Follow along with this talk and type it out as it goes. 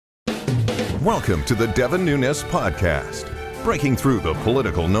Welcome to the Devin Nunes Podcast, breaking through the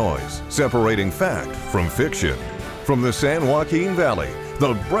political noise, separating fact from fiction. From the San Joaquin Valley,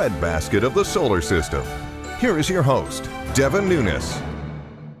 the breadbasket of the solar system, here is your host, Devin Nunes.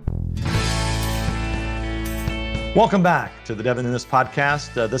 Welcome back to the Devin Nunes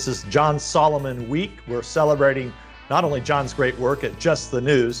Podcast. This is John Solomon Week. We're celebrating not only John's great work at Just the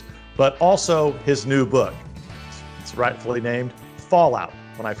News, but also his new book. It's rightfully named Fallout.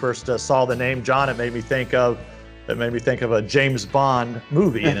 When I first saw the name, John, it made me think of a James Bond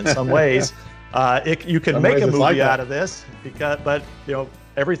movie, and in some ways, you can make a movie out of this but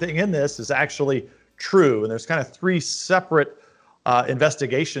everything in this is actually true. And there's kind of three separate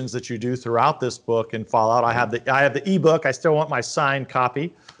investigations that you do throughout this book in Fallout. I have the ebook. I still want my signed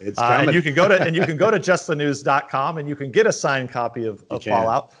copy. It's coming. And you can go to justthenews.com and you can get a signed copy of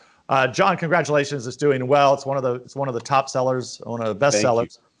Fallout. John, congratulations! It's doing well. It's one of the top sellers, one of the best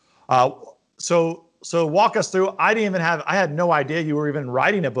sellers. So walk us through. I had no idea you were even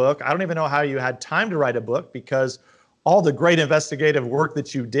writing a book. I don't even know how you had time to write a book, because all the great investigative work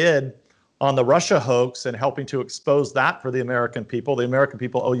that you did on the Russia hoax and helping to expose that for the American people. The American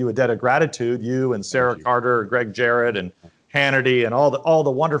people owe you a debt of gratitude. You and Sarah Carter, Greg Jarrett, and Hannity, and all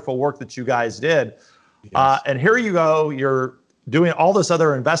the wonderful work that you guys did. Yes. And here you go. You're doing all this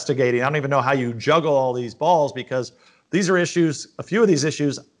other investigating. I don't even know how you juggle all these balls, because these are issues, a few of these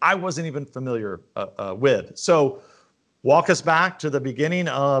issues I wasn't even familiar with. So walk us back to the beginning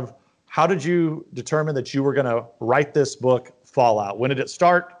of how did you determine that you were going to write this book, Fallout? When did it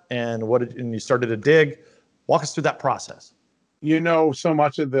start, and and you started to dig? Walk us through that process. You know so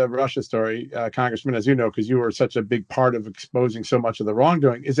much of the Russia story, Congressman, as you know, because you were such a big part of exposing so much of the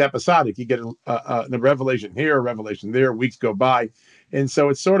wrongdoing, is episodic. You get a revelation here, a revelation there, weeks go by. And so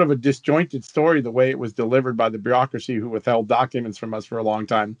it's sort of a disjointed story, the way it was delivered by the bureaucracy who withheld documents from us for a long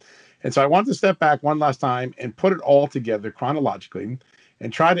time. And so I want to step back one last time and put it all together chronologically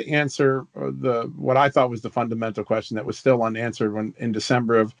and try to answer what I thought was the fundamental question that was still unanswered in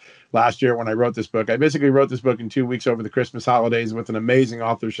December of last year when I wrote this book. I basically wrote this book in 2 weeks over the Christmas holidays with an amazing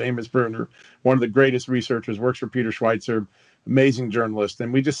author, Seamus Bruner, one of the greatest researchers, works for Peter Schweizer, amazing journalist.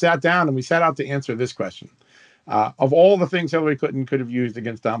 And we just sat down and we set out to answer this question. Of all the things Hillary Clinton could have used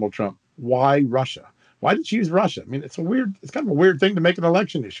against Donald Trump, why Russia? Why did she use Russia? I mean, it's kind of a weird thing to make an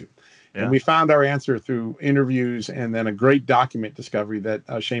election issue. Yeah. And we found our answer through interviews and then a great document discovery that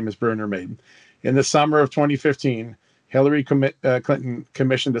Seamus Bruner made. In the summer of 2015, Hillary Clinton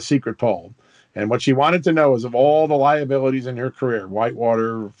commissioned a secret poll. And what she wanted to know is, of all the liabilities in her career,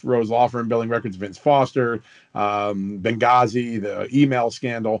 Whitewater, Rose Law Firm, billing records, Vince Foster, Benghazi, the email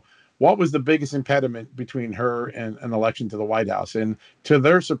scandal, what was the biggest impediment between her and an election to the White House? And to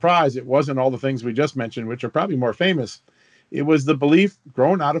their surprise, it wasn't all the things we just mentioned, which are probably more famous. It was the belief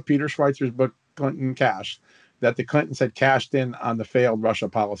grown out of Peter Schweizer's book, Clinton Cash, that the Clintons had cashed in on the failed Russia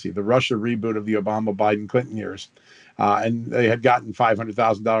policy, the Russia reboot of the Obama, Biden, Clinton years. And they had gotten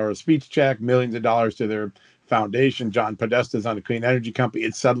 $500,000 speech check, millions of dollars to their foundation. John Podesta's on a clean energy company.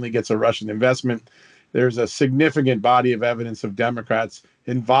 It suddenly gets a Russian investment. There's a significant body of evidence of Democrats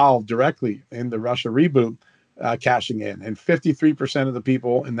involved directly in the Russia reboot cashing in. And 53% of the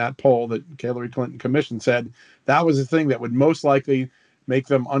people in that poll that Hillary Clinton commissioned said that was the thing that would most likely make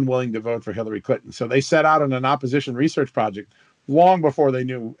them unwilling to vote for Hillary Clinton. So they set out on an opposition research project long before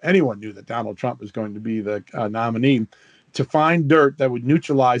anyone knew that Donald Trump was going to be the nominee, to find dirt that would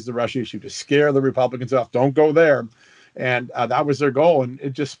neutralize the Russia issue, to scare the Republicans off. Don't go there. And that was their goal. And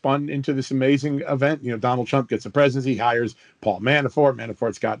it just spun into this amazing event. Donald Trump gets the presidency, hires Paul Manafort.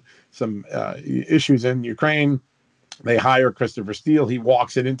 Manafort's got some issues in Ukraine. They hire Christopher Steele. He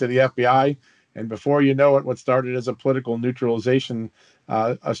walks it into the FBI. And before you know it, what started as a political neutralization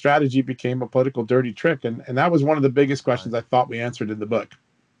a strategy became a political dirty trick. And that was one of the biggest questions I thought we answered in the book.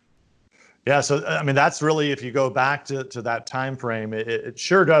 Yeah. So, I mean, that's really, if you go back to that time frame, it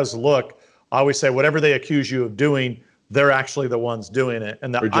sure does look, I always say, whatever they accuse you of doing, they're actually the ones doing it.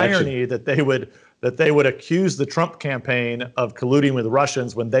 And the irony that they would accuse the Trump campaign of colluding with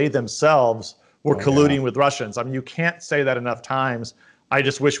Russians when they themselves were colluding with Russians. I mean, you can't say that enough times. I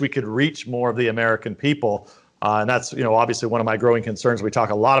just wish we could reach more of the American people. And that's, obviously one of my growing concerns we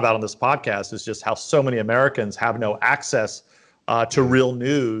talk a lot about on this podcast, is just how so many Americans have no access to real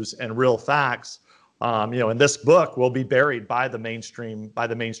news and real facts. And this book will be buried by the mainstream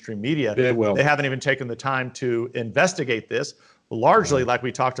media. It will. They haven't even taken the time to investigate this, largely like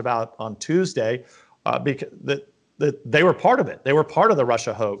we talked about on Tuesday, because they were part of it. They were part of the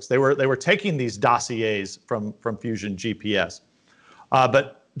Russia hoax. They were taking these dossiers from Fusion GPS.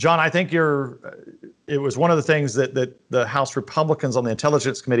 But John, I think it was one of the things that the House Republicans on the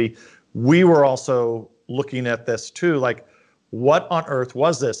Intelligence Committee, we were also looking at this too, like, what on earth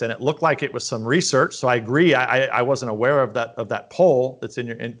was this? And it looked like it was some research. So I agree. I wasn't aware of that poll that's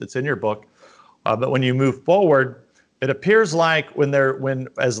in your book. But when you move forward, it appears like when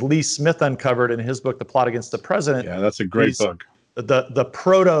as Lee Smith uncovered in his book, The Plot Against the President. Yeah, that's a great book. The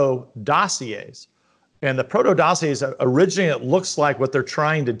proto dossiers. And the proto dossiers, originally, it looks like what they're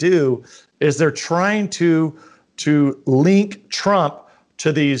trying to do is they're trying to link Trump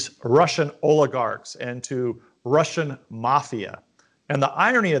to these Russian oligarchs and to Russian mafia. And the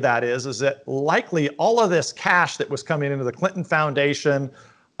irony of that is that likely all of this cash that was coming into the Clinton Foundation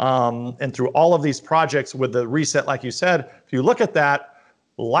and through all of these projects with the reset, like you said, if you look at that,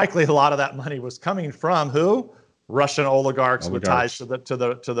 likely a lot of that money was coming from who? Russian oligarchs with ties to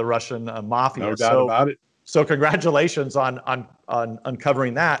the Russian mafia. No doubt about it. So congratulations on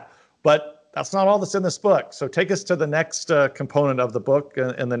uncovering that. But that's not all that's in this book. So take us to the next component of the book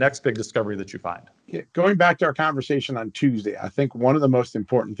and the next big discovery that you find. Yeah, going back to our conversation on Tuesday, I think one of the most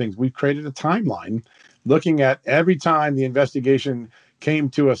important things, we've created a timeline looking at every time the investigation came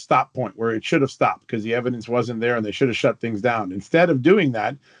to a stop point where it should have stopped because the evidence wasn't there and they should have shut things down. Instead of doing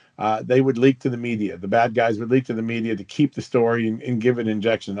that, they would leak to the media. The bad guys would leak to the media to keep the story and give it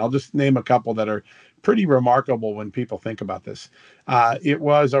injection. I'll just name a couple that are pretty remarkable when people think about this. It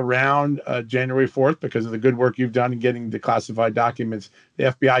was around January 4th, because of the good work you've done in getting the classified documents. The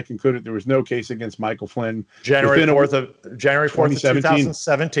FBI concluded there was no case against Michael Flynn. January 4th of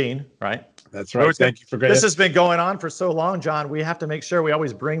 2017, right? That's right. Thank you for this has been going on for so long, John. We have to make sure we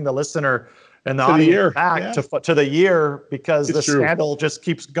always bring the listener and the audience back to the year, because the scandal just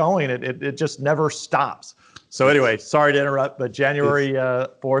keeps going. It just never stops. So anyway, sorry to interrupt, but January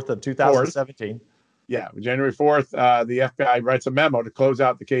 4th of 2017. Yeah, January 4th, the FBI writes a memo to close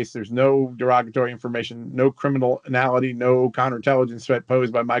out the case. There's no derogatory information, no criminality, no counterintelligence threat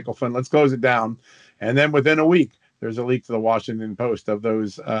posed by Michael Flynn. Let's close it down. And then within a week, there's a leak to the Washington Post of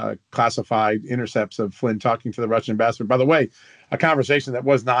those classified intercepts of Flynn talking to the Russian ambassador. By the way, a conversation that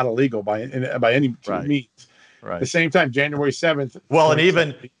was not illegal by any means. Right. At the same time, January 7th. Well, and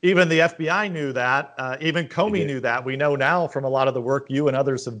even the FBI knew that. Even Comey knew that. We know now from a lot of the work you and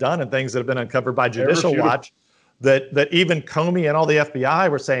others have done and things that have been uncovered by Judicial Watch that even Comey and all the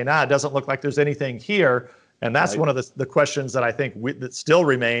FBI were saying, it doesn't look like there's anything here. And that's one of the questions that I think that still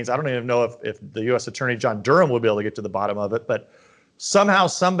remains. I don't even know if the U.S. Attorney John Durham will be able to get to the bottom of it, but somehow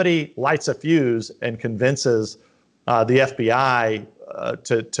somebody lights a fuse and convinces the FBI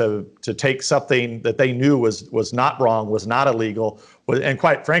to take something that they knew was not wrong, was not illegal, and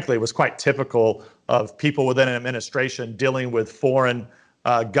quite frankly was quite typical of people within an administration dealing with foreign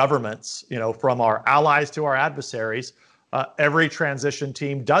governments. From our allies to our adversaries. Every transition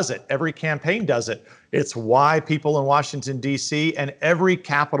team does it. Every campaign does it. It's why people in Washington, D.C. and every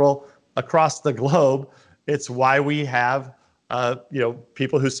capital across the globe, it's why we have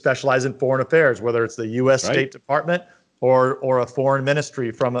people who specialize in foreign affairs, whether it's the U.S. State Department or a foreign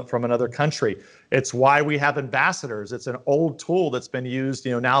ministry from another country. It's why we have ambassadors. It's an old tool that's been used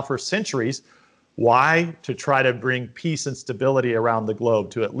now for centuries. Why? To try to bring peace and stability around the globe,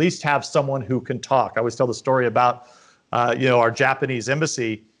 to at least have someone who can talk. I always tell the story about our Japanese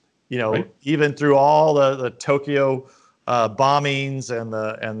embassy, even through all the Tokyo bombings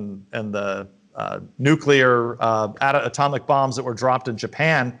and the nuclear atomic bombs that were dropped in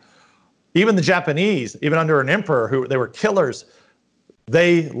Japan, even the Japanese, even under an emperor who they were killers,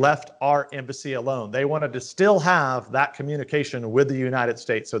 they left our embassy alone. They wanted to still have that communication with the United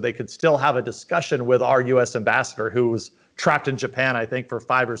States so they could still have a discussion with our U.S. ambassador who was trapped in Japan, I think, for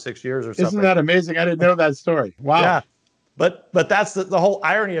 5 or 6 years or something. Isn't that amazing? I didn't know that story. Wow. Yeah. But that's the whole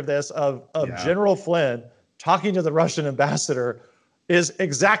irony of this, of General Flynn talking to the Russian ambassador is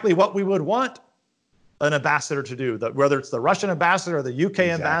exactly what we would want an ambassador to do, whether it's the Russian ambassador or the UK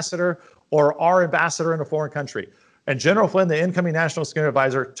ambassador or our ambassador in a foreign country. And General Flynn, the incoming national security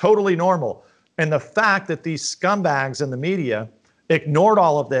advisor, totally normal. And the fact that these scumbags in the media ignored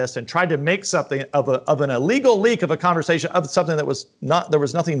all of this and tried to make something of an illegal leak of a conversation of something that was not, there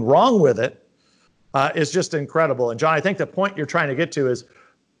was nothing wrong with it, is just incredible. And John, I think the point you're trying to get to is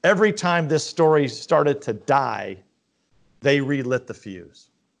every time this story started to die, they relit the fuse.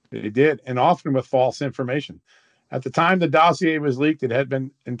 They did, and often with false information. At the time the dossier was leaked, it had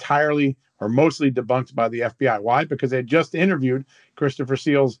been entirely or mostly debunked by the FBI. Why? Because they had just interviewed Christopher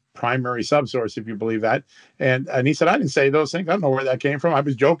Steele's primary subsource, if you believe that. And he said, I didn't say those things. I don't know where that came from. I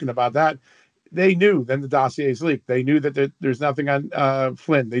was joking about that. They knew then the dossier is leaked. They knew that there's nothing on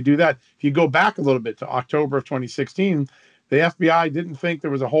Flynn. They do that. If you go back a little bit to October of 2016, The FBI didn't think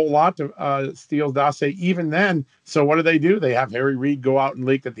there was a whole lot to Steele's dossier even then. So what do? They have Harry Reid go out and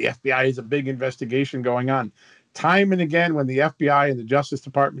leak that the FBI has a big investigation going on. Time and again, when the FBI and the Justice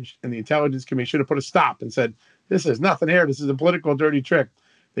Department and the Intelligence Committee should have put a stop and said, this is nothing here, this is a political dirty trick,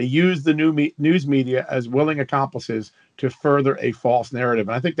 they used the news media as willing accomplices to further a false narrative.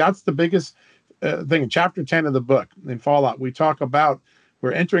 And I think that's the biggest thing. In Chapter 10 of the book, in Fallout, we talk about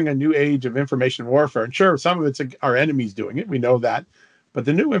we're entering a new age of information warfare. And sure, some of it's our enemies doing it. We know that. But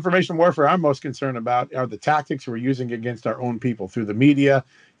the new information warfare I'm most concerned about are the tactics we're using against our own people through the media,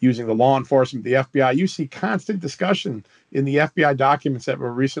 using the law enforcement, the FBI. You see constant discussion in the FBI documents that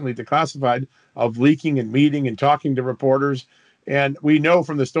were recently declassified of leaking and meeting and talking to reporters. And we know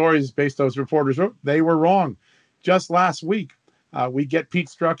from the stories based those reporters wrote, they were wrong. Just last week, we get Pete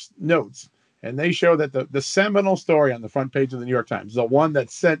Strzok's notes. And they show that the seminal story on the front page of the New York Times, the one that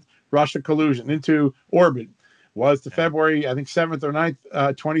sent Russia collusion into orbit, was the February, I think, 7th or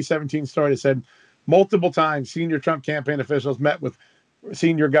 9th, 2017 story that said multiple times senior Trump campaign officials met with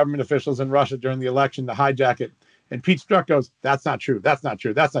senior government officials in Russia during the election to hijack it. And Pete Strzok goes, that's not true. That's not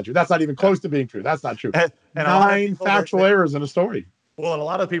true. That's not true. That's not even close to being true. That's not true. And 9 factual errors in a story. Well, and a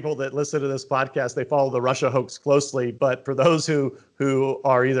lot of people that listen to this podcast, they follow the Russia hoax closely. But for those who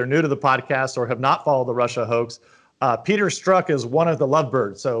are either new to the podcast or have not followed the Russia hoax, Peter Strzok is one of the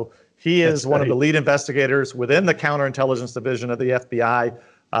lovebirds. So he is one of the lead investigators within the counterintelligence division of the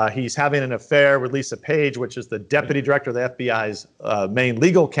FBI. He's having an affair with Lisa Page, which is the deputy director of the FBI's main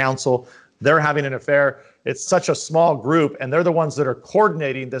legal counsel. They're having an affair. It's such a small group, and they're the ones that are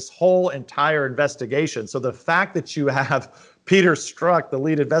coordinating this whole entire investigation. So the fact that you have Peter Strzok, the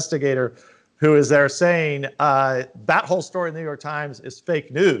lead investigator, who is there saying that whole story in the New York Times is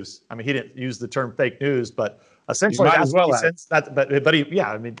fake news. I mean, he didn't use the term fake news, but essentially that's what he said. But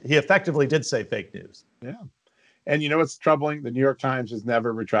he effectively did say fake news. Yeah. And you know what's troubling? The New York Times has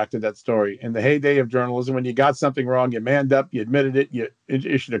never retracted that story. In the heyday of journalism, when you got something wrong, you manned up, you admitted it, you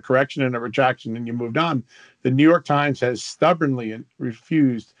issued a correction and a retraction, and you moved on. The New York Times has stubbornly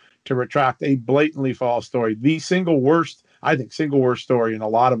refused to retract a blatantly false story. The single worst story in a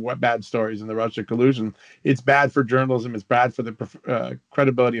lot of bad stories in the Russia collusion. It's bad for journalism. It's bad for the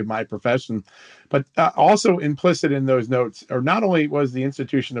credibility of my profession. But also implicit in those notes, or not only was the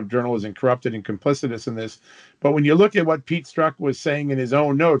institution of journalism corrupted and complicitous in this, but when you look at what Pete Strzok was saying in his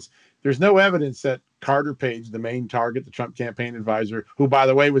own notes, there's no evidence that Carter Page, the main target, the Trump campaign advisor, who, by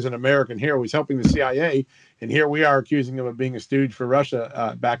the way, was an American hero, was helping the CIA. And here we are accusing him of being a stooge for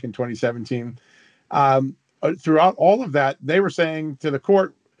Russia back in 2017. Throughout all of that, they were saying to the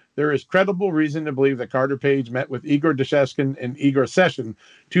court, there is credible reason to believe that Carter Page met with Igor Desheskin and Igor Seshin,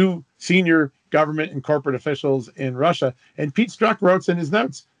 two senior government and corporate officials in Russia. And Pete Strzok wrote in his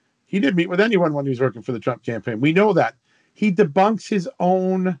notes, he didn't meet with anyone when he was working for the Trump campaign. We know that. He debunks his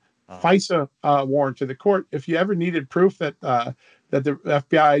own FISA warrant to the court. If you ever needed proof that the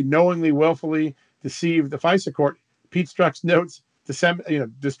FBI knowingly, willfully deceived the FISA court, Pete Strzok's notes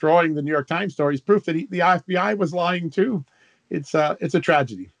destroying the New York Times story is proof that the FBI was lying too. It's a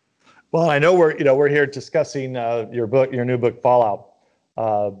tragedy. Well, I know we're here discussing your new book, Fallout,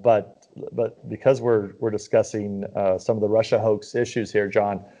 but because we're discussing some of the Russia hoax issues here,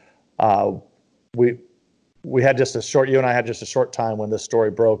 John, we had just a short. You and I had just a short time when this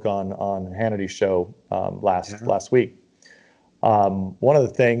story broke on Hannity's show last week. One of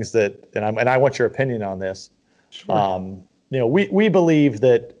the things that, and I want your opinion on this. Sure. We believe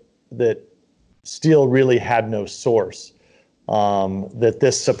that Steele really had no source, that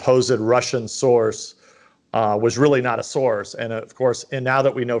this supposed Russian source was really not a source. And of course, and now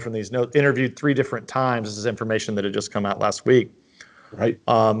that we know from these notes, interviewed 3 different times, this is information that had just come out last week. Right.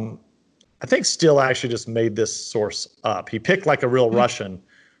 I think Steele actually just made this source up. He picked like a real Russian,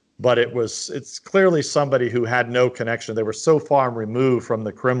 but it's clearly somebody who had no connection. They were so far removed from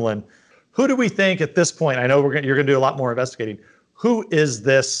the Kremlin. Who do we think at this point? I know you're going to do a lot more investigating. Who is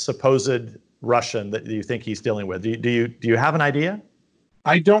this supposed Russian that you think he's dealing with? Do you have an idea?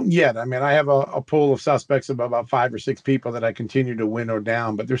 I don't yet. I mean, I have a pool of suspects of about 5 or 6 people that I continue to winnow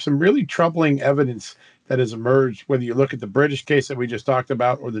down, but there's some really troubling evidence that has emerged, whether you look at the British case that we just talked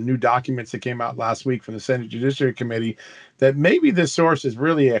about or the new documents that came out last week from the Senate Judiciary Committee, that maybe this source is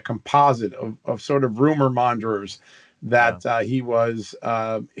really a composite of sort of rumor mongerers that he was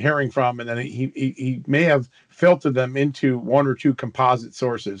hearing from, and then he may have filtered them into 1 or 2 composite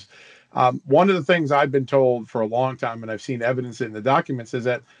sources. One of the things I've been told for a long time, and I've seen evidence in the documents, is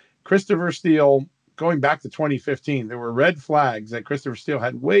that Christopher Steele, going back to 2015, there were red flags that Christopher Steele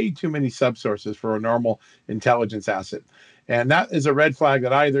had way too many subsources for a normal intelligence asset. And that is a red flag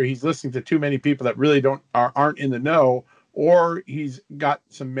that either he's listening to too many people that really aren't in the know, or he's got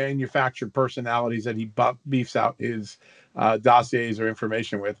some manufactured personalities that he beefs out his dossiers or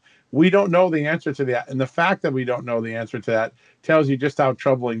information with. We don't know the answer to that. And the fact that we don't know the answer to that tells you just how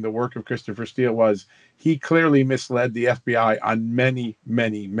troubling the work of Christopher Steele was. He clearly misled the FBI on many,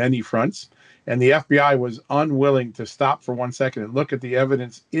 many, many fronts. And the FBI was unwilling to stop for 1 second and look at the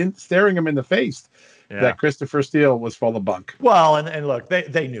evidence staring him in the face that Christopher Steele was full of bunk. Well, and look,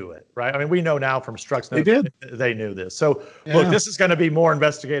 they knew it, right? I mean, we know now from Stuxnet they knew this. So look, this is going to be more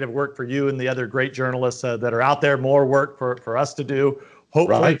investigative work for you and the other great journalists that are out there, more work for us to do.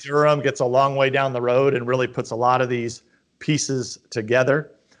 Hopefully Durham gets a long way down the road and really puts a lot of these pieces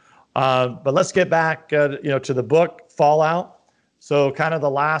together. But let's get back to the book, Fallout. So kind of the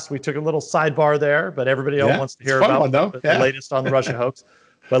last, we took a little sidebar there, but everybody else wants to hear about the latest on the Russia hoax.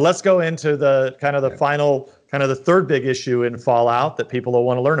 But let's go into the kind of the final, kind of the third big issue in Fallout that people will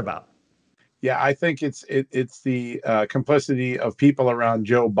want to learn about. Yeah, I think it's the complicity of people around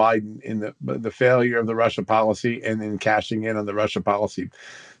Joe Biden in the failure of the Russia policy and then cashing in on the Russia policy.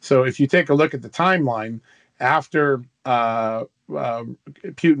 So if you take a look at the timeline, after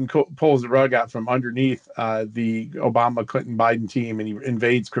Putin pulls the rug out from underneath the Obama, Clinton, Biden team, and he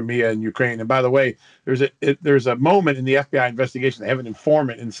invades Crimea and Ukraine. And by the way, there's a moment in the FBI investigation, they have an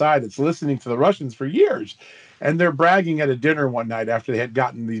informant inside that's listening to the Russians for years. And they're bragging at a dinner one night after they had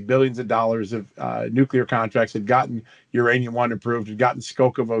gotten these billions of dollars of nuclear contracts, had gotten Uranium One approved, had gotten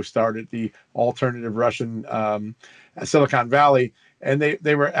Skolkovo started, the alternative Russian Silicon Valley. And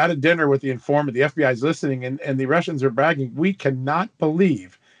they were at a dinner with the informant. The FBI is listening, and the Russians are bragging. We cannot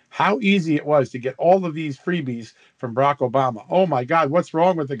believe how easy it was to get all of these freebies from Barack Obama. Oh my God, what's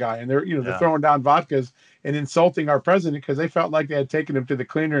wrong with the guy? And they're throwing down vodkas and insulting our president because they felt like they had taken him to the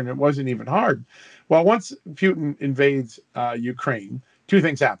cleaner and it wasn't even hard. Well, once Putin invades Ukraine, two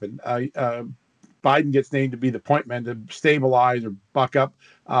things happen. Biden gets named to be the point man to stabilize or buck up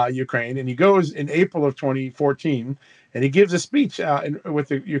Ukraine, and he goes in April of 2014. And he gives a speech with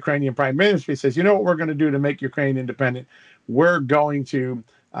the Ukrainian prime minister. He says, you know what we're going to do to make Ukraine independent? We're going to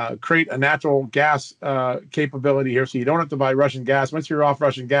create a natural gas capability here so you don't have to buy Russian gas. Once you're off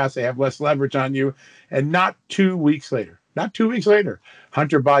Russian gas, they have less leverage on you. And not 2 weeks later,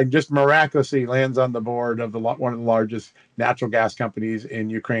 Hunter Biden just miraculously lands on the board of one of the largest natural gas companies in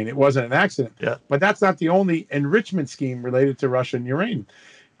Ukraine. It wasn't an accident. Yeah. But that's not the only enrichment scheme related to Russian uranium.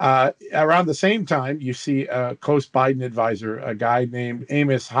 Around the same time, you see a close Biden advisor, a guy named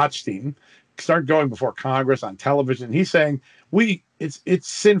Amos Hochstein, start going before Congress on television. He's saying it's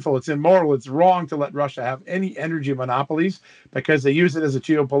sinful, it's immoral, it's wrong to let Russia have any energy monopolies because they use it as a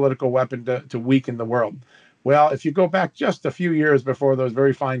geopolitical weapon to weaken the world. Well, if you go back just a few years before those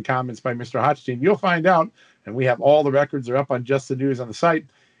very fine comments by Mr. Hochstein, you'll find out, and we have all the records are up on Just the News on the site.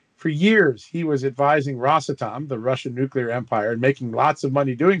 For years, he was advising Rosatom, the Russian nuclear empire, and making lots of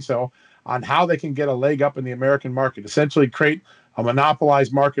money doing so, on how they can get a leg up in the American market, essentially create a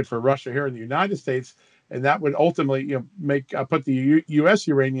monopolized market for Russia here in the United States, and that would ultimately put the U.S.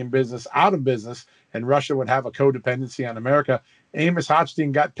 uranium business out of business, and Russia would have a codependency on America. Amos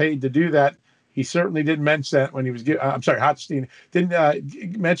Hochstein got paid to do that. He certainly didn't mention that when he was Hochstein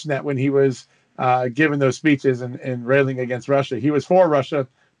didn't mention that when he was giving those speeches and railing against Russia. He was for Russia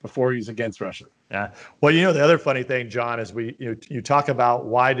before he's against Russia. Yeah. Well, the other funny thing, John, is you talk about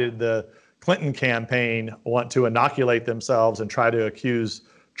why did the Clinton campaign want to inoculate themselves and try to accuse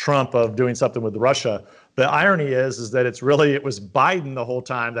Trump of doing something with Russia. The irony is that it was Biden the whole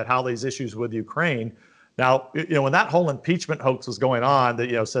time that had these issues with Ukraine. Now, when that whole impeachment hoax was going on,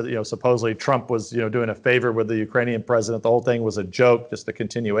 that said supposedly Trump was doing a favor with the Ukrainian president. The whole thing was a joke, just a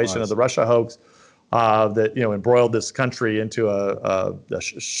continuation of the Russia hoax. That embroiled this country into another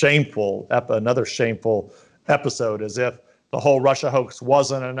shameful episode, as if the whole Russia hoax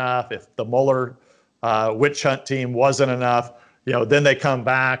wasn't enough, if the Mueller witch hunt team wasn't enough. Then they come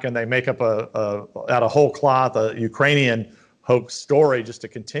back and they make up out of whole cloth a Ukrainian hoax story just to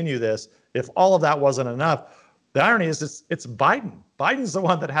continue this. If all of that wasn't enough, the irony is it's Biden. Biden's the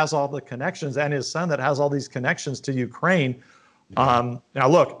one that has all the connections, and his son that has all these connections to Ukraine. Now,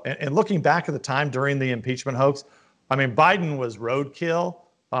 look, and looking back at the time during the impeachment hoax, I mean, Biden was roadkill.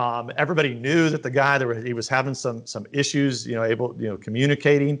 Everybody knew that the guy he was having some issues,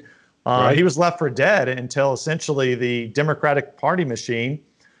 communicating. Right. He was left for dead until essentially the Democratic Party machine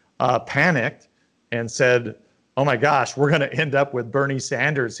panicked and said, "Oh my gosh, we're going to end up with Bernie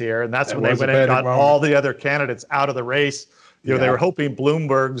Sanders here," and that's when they went and got all the other candidates out of the race. They were hoping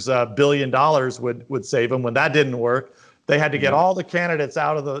Bloomberg's $1 billion would save him. When that didn't work, they had to get all the candidates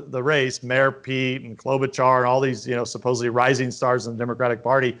out of the race, Mayor Pete and Klobuchar and all these, supposedly rising stars in the Democratic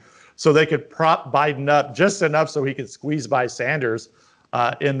Party. so they could prop Biden up just enough so he could squeeze by Sanders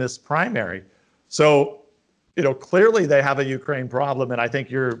in this primary. So, clearly they have a Ukraine problem, and I think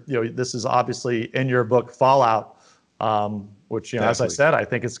this is obviously in your book, Fallout, which, as I said, I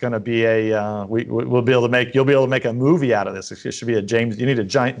think it's going to be you'll be able to make a movie out of this. It should be you need a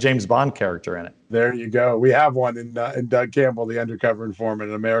giant James Bond character in it. There you go. We have one in Doug Campbell, the undercover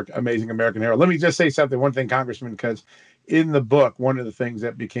informant, an amazing American hero. Let me just say one thing, Congressman, because in the book, one of the things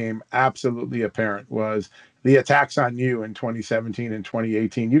that became absolutely apparent was the attacks on you in 2017 and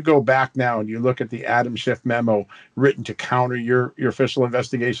 2018. You go back now and you look at the Adam Schiff memo written to counter your official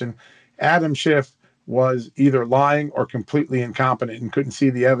investigation. Adam Schiff was either lying or completely incompetent and couldn't see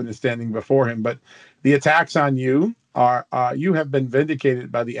the evidence standing before him. But the attacks on you you have been vindicated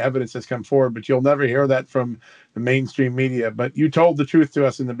by the evidence that's come forward, but you'll never hear that from the mainstream media. But you told the truth to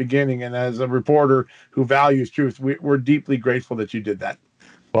us in the beginning, and as a reporter who values truth, we're deeply grateful that you did that.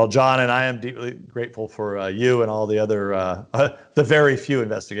 Well, John, and I am deeply grateful for you and all the other, the very few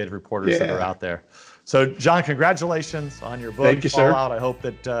investigative reporters that are out there. So, John, congratulations on your book. Thank you, sir. I hope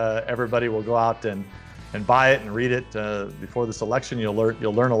that everybody will go out and buy it and read it before this election. You'll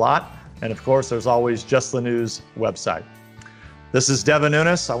learn a lot. And of course, there's always Just the News website. This is Devin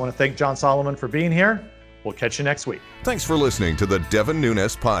Nunes. I want to thank John Solomon for being here. We'll catch you next week. Thanks for listening to the Devin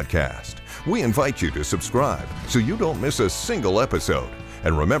Nunes Podcast. We invite you to subscribe so you don't miss a single episode.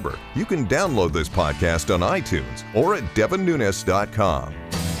 And remember, you can download this podcast on iTunes or at devinnunes.com.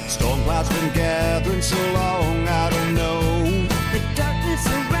 Storm clouds been gathering so long, I don't know. The darkness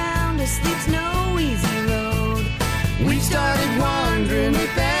around us leaves no easy road. We started wondering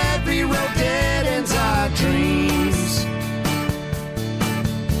if every road dead ends our dreams.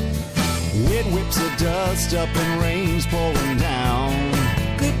 Wind whips the dust up and rain's pouring down.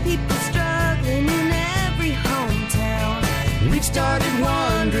 Good people struggling in every hometown. We've started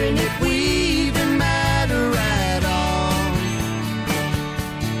wondering if we even matter at all.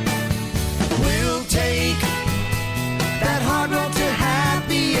 We'll take that hard road to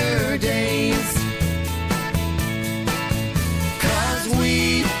happier days, 'cause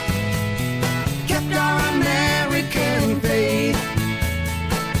we kept our American faith.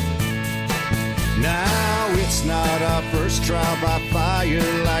 Now it's not our first trial by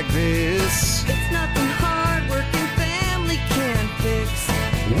fire like this. It's nothing hard working family can fix.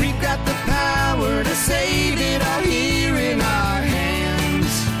 We've got the power to save it all here in our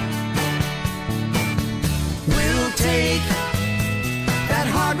hands. We'll take that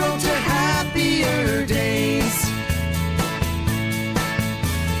hard road to happier days,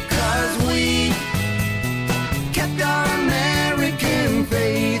 'cause we kept our American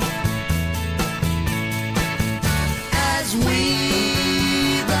faith. As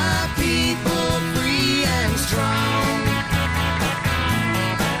we, the people, free and strong,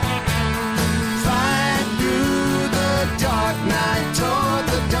 fight through the dark night toward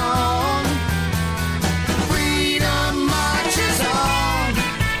the dawn. Freedom marches on.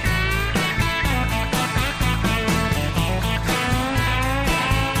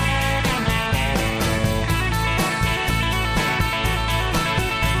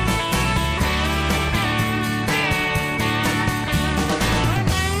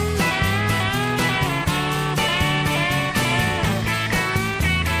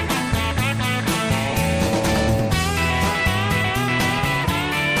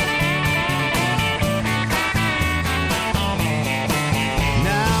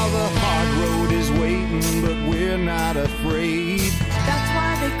 Now the hard road is waiting, but we're not afraid. That's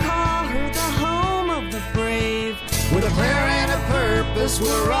why they call her the home of the brave. With a prayer and a purpose,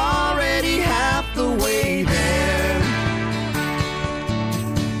 we're already half the way there.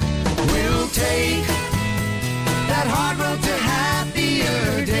 We'll take that hard road to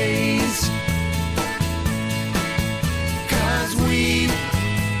happier days, 'cause we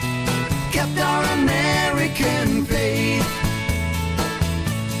kept our American faith.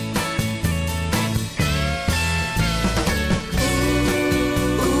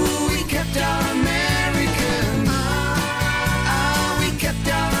 Ooh, we kept our American. We kept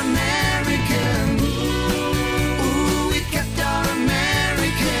our American. Ooh, we kept our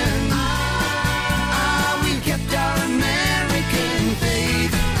American. We kept our American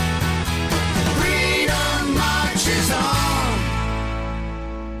faith. Freedom marches on.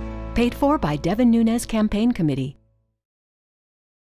 Paid for by Devin Nunes Campaign Committee.